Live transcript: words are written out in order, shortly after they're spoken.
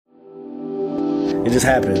it just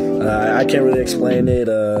happened. I can't really explain it.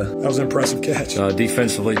 That was an impressive catch.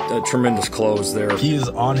 Defensively, a tremendous close there. He is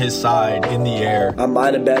on his side in the air. I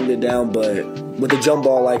might have batted it down, but with a jump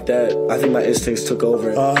ball like that, I think my instincts took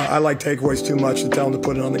over. I like takeaways too much to tell him to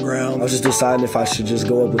put it on the ground. I was just deciding if I should just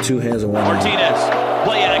go up with two hands and one hand. Martinez,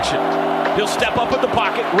 play action. He'll step up in the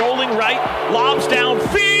pocket, rolling right, lobs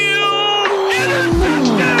downfield.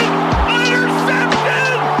 Interception!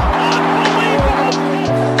 Unbelievable!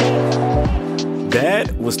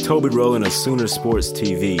 That was Toby Rowland of Sooner Sports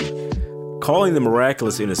TV, calling the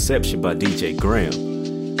miraculous interception by DJ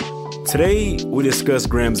Graham. Today, we discuss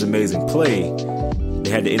Graham's amazing play. They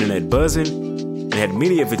had the internet buzzing, and had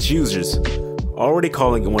many of its users already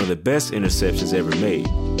calling it one of the best interceptions ever made.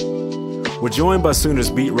 We're joined by Sooners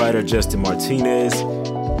beat writer Justin Martinez,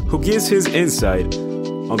 who gives his insight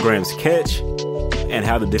on Graham's catch and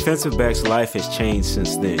how the defensive back's life has changed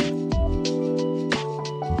since then.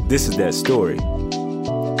 This is that story.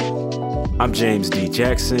 I'm James D.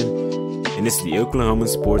 Jackson, and this is the Oklahoma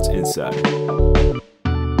Sports Insider.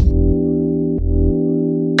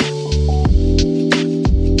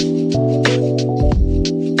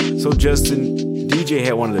 So Justin, DJ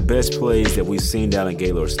had one of the best plays that we've seen down in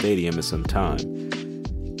Gaylord Stadium in some time.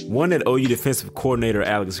 One that OU defensive coordinator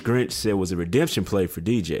Alex Grinch said was a redemption play for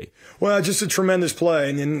DJ. Well, just a tremendous play,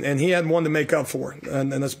 and he had one to make up for it. And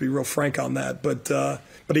let's be real frank on that, but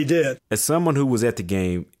he did. As someone who was at the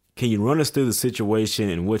game, can you run us through the situation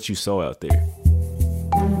and what you saw out there?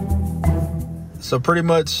 So pretty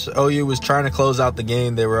much OU was trying to close out the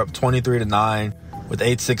game. They were up 23-9 with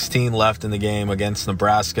 8:16 left in the game against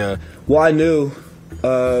Nebraska. Well, I knew,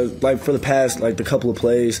 for the past, the couple of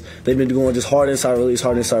plays, they've been going just hard inside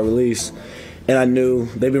release. And I knew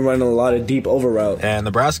they've been running a lot of deep over route. And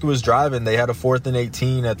Nebraska was driving. They had a 4th and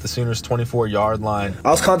 18 at the Sooners' 24-yard line.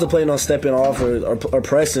 I was contemplating on stepping off or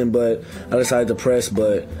pressing, but I decided to press.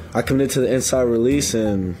 But I committed to the inside release,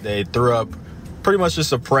 and they threw up pretty much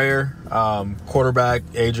just a prayer. Quarterback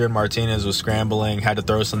Adrian Martinez was scrambling, had to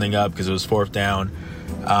throw something up because it was 4th down.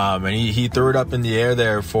 And he threw it up in the air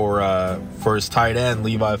there for his tight end,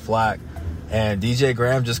 Levi Flack. And DJ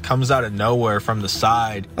Graham just comes out of nowhere from the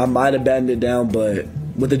side. I might have batted it down, but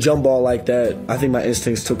with a jump ball like that, I think my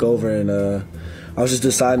instincts took over, and I was just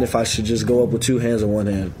deciding if I should just go up with two hands and one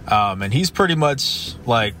hand. And he's pretty much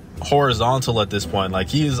horizontal at this point.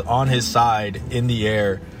 He is on his side in the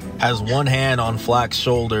air, has one hand on Flack's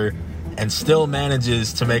shoulder, and still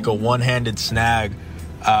manages to make a one-handed snag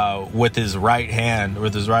with his right hand,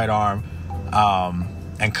 with his right arm,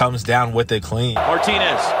 and comes down with it clean.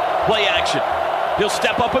 Martinez, play action. He'll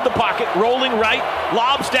step up in the pocket, rolling right,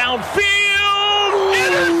 lobs downfield.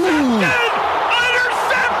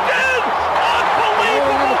 Intercepted!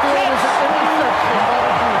 Unbelievable!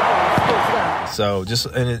 So just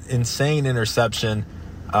an insane interception.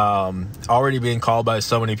 Already being called by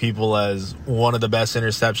so many people as one of the best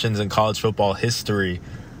interceptions in college football history,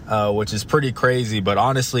 which is pretty crazy. But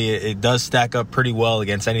honestly, it does stack up pretty well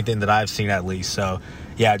against anything that I've seen at least. So,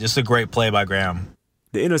 yeah, just a great play by Graham.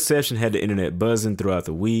 The interception had the internet buzzing throughout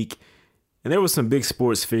the week, and there were some big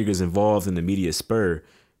sports figures involved in the media spur,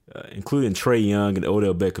 including Trae Young and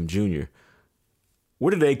Odell Beckham Jr.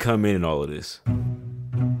 Where did they come in all of this?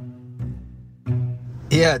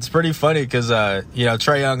 Yeah, it's pretty funny because,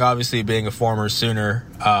 Trae Young, obviously being a former Sooner,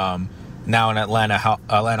 now an Atlanta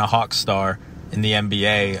Hawks star in the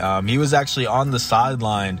NBA, he was actually on the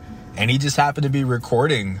sideline, and he just happened to be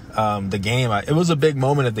recording the game. It was a big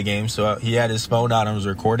moment at the game, so he had his phone out and was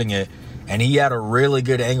recording it, and he had a really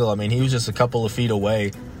good angle. I mean, he was just a couple of feet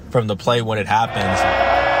away from the play when it happens.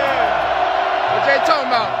 What they talking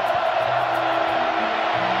about?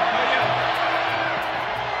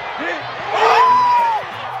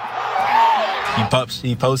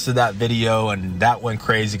 He posted that video, and that went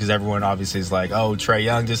crazy because everyone obviously is like, oh, Trae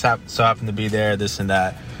Young just so happened to be there, this and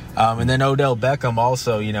that. And then Odell Beckham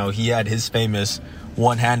also, he had his famous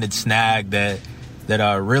one-handed snag that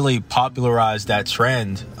really popularized that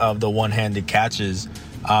trend of the one-handed catches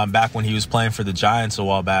back when he was playing for the Giants a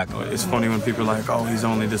while back. It's funny when people are like, oh, he's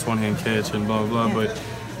only this one-hand catch and blah, blah, but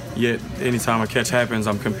yet anytime a catch happens,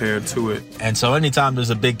 I'm compared to it. And so anytime there's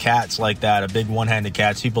a big catch like that, a big one-handed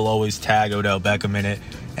catch, people always tag Odell Beckham in it.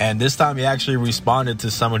 And this time he actually responded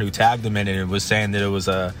to someone who tagged him in it and was saying that it was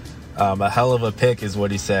a hell of a pick is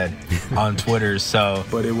what he said on Twitter. So,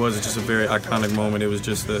 but it was just a very iconic moment. It was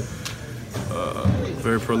just a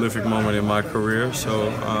very prolific moment in my career. So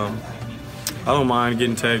I don't mind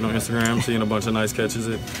getting tagged on Instagram, seeing a bunch of nice catches.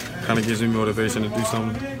 kind of gives me motivation to do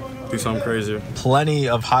something crazier. Plenty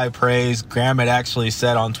of high praise. Graham had actually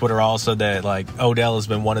said on Twitter also that Odell has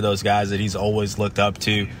been one of those guys that he's always looked up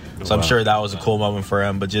to. So I'm sure that was a cool moment for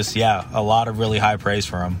him. But just, a lot of really high praise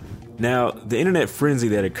for him. Now, the internet frenzy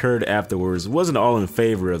that occurred afterwards wasn't all in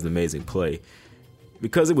favor of the amazing play.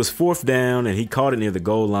 Because it was 4th down and he caught it near the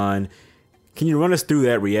goal line, can you run us through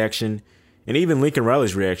that reaction? And even Lincoln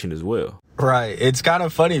Riley's reaction as well. Right. It's kind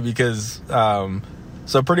of funny because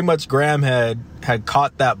so pretty much Graham had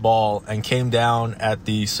caught that ball and came down at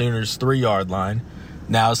the Sooners' 3-yard line.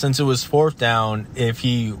 Now, since it was 4th down, if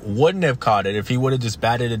he wouldn't have caught it, if he would have just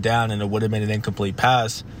batted it down and it would have been an incomplete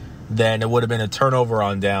pass, then it would have been a turnover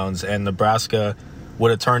on downs and Nebraska would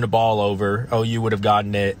have turned the ball over. OU would have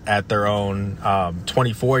gotten it at their own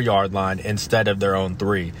 24-yard line instead of their own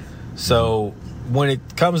 3. So when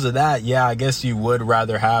it comes to that, I guess you would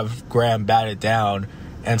rather have Graham bat it down.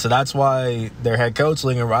 And so that's why their head coach,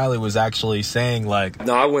 Lincoln Riley, was actually saying,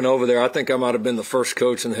 No, I went over there. I think I might have been the first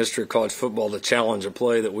coach in the history of college football to challenge a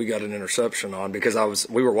play that we got an interception on because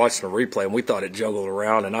we were watching a replay and we thought it juggled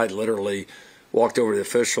around. And I literally walked over to the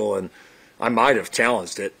official and I might have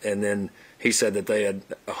challenged it. And then he said that they had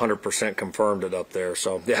 100% confirmed it up there.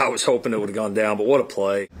 So, I was hoping it would have gone down. But what a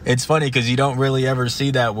play. It's funny because you don't really ever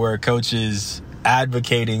see that where a coach is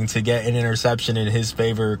advocating to get an interception in his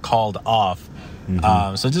favor called off.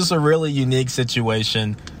 Mm-hmm. So just a really unique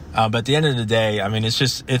situation. But at the end of the day,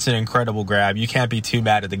 it's an incredible grab. You can't be too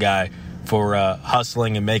mad at the guy for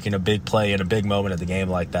hustling and making a big play in a big moment of the game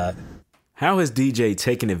like that. How has DJ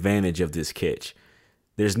taken advantage of this catch?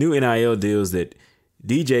 There's new NIL deals that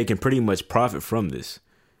DJ can pretty much profit from this.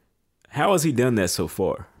 How has he done that so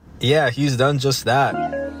far? Yeah, he's done just that.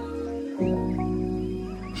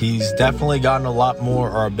 He's definitely gotten a lot more,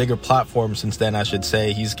 or a bigger platform since then, I should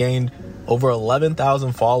say. He's gained over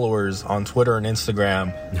 11,000 followers on Twitter and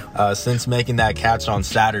Instagram since making that catch on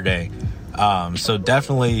Saturday. So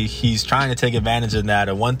definitely he's trying to take advantage of that.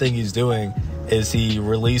 And one thing he's doing is he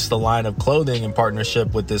released a line of clothing in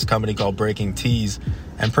partnership with this company called Breaking Tees.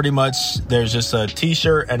 And pretty much there's just a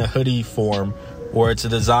t-shirt and a hoodie form where it's a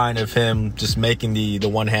design of him just making the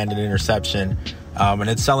one-handed interception. And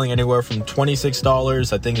it's selling anywhere from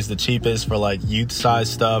 $26, I think is the cheapest for youth size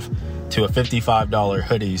stuff, to a $55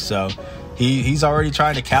 hoodie. So he's already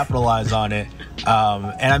trying to capitalize on it.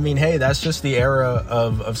 And hey, that's just the era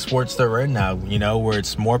of sports that we're in now, where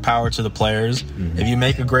it's more power to the players. Mm-hmm. If you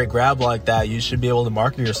make a great grab like that, you should be able to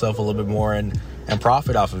market yourself a little bit more and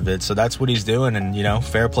profit off of it. So that's what he's doing, and,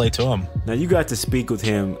 fair play to him. Now, you got to speak with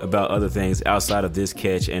him about other things outside of this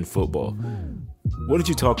catch and football. What did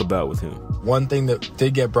you talk about with him? One thing that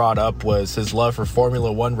did get brought up was his love for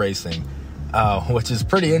Formula One racing, which is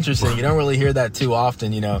pretty interesting. You don't really hear that too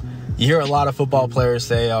often, You hear a lot of football players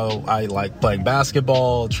say, I like playing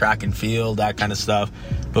basketball, track and field, that kind of stuff.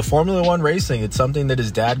 But Formula One racing, it's something that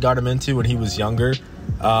his dad got him into when he was younger.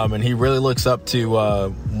 And he really looks up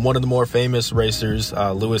to one of the more famous racers,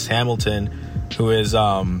 Lewis Hamilton, who is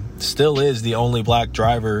still is the only black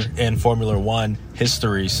driver in Formula One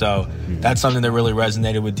history. So that's something that really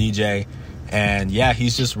resonated with DJ. And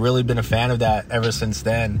he's just really been a fan of that ever since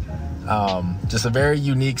then. Just a very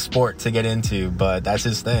unique sport to get into, but that's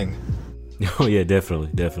his thing. Oh, yeah, definitely.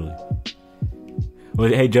 Well,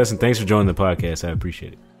 hey, Justin, thanks for joining the podcast. I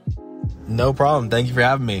appreciate it. No problem. Thank you for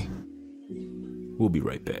having me. We'll be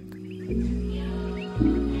right back.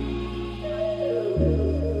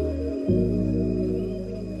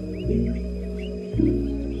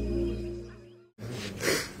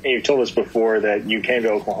 And you've told us before that you came to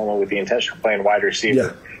Oklahoma with the intention of playing wide receiver.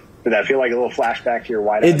 Yeah. Did that feel like a little flashback to your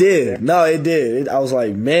wide? It did. No, it did. I was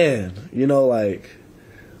like, man,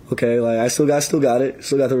 okay, I still got it.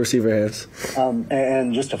 Still got the receiver hands.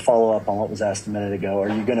 And just to follow up on what was asked a minute ago, are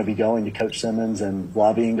you going to be going to Coach Simmons and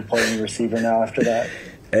lobbying to play any receiver now after that?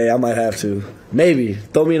 Hey, I might have to. Maybe.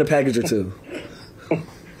 Throw me in a package or two.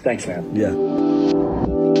 Thanks, man. Yeah.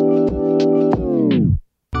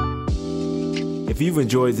 If you've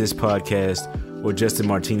enjoyed this podcast or Justin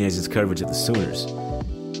Martinez's coverage of the Sooners,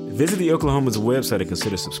 visit the Oklahoma's website and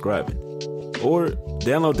consider subscribing. Or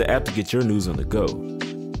download the app to get your news on the go.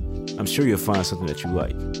 I'm sure you'll find something that you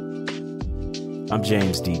like. I'm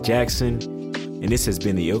James D. Jackson, and this has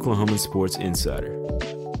been the Oklahoma Sports Insider.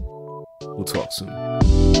 We'll talk soon.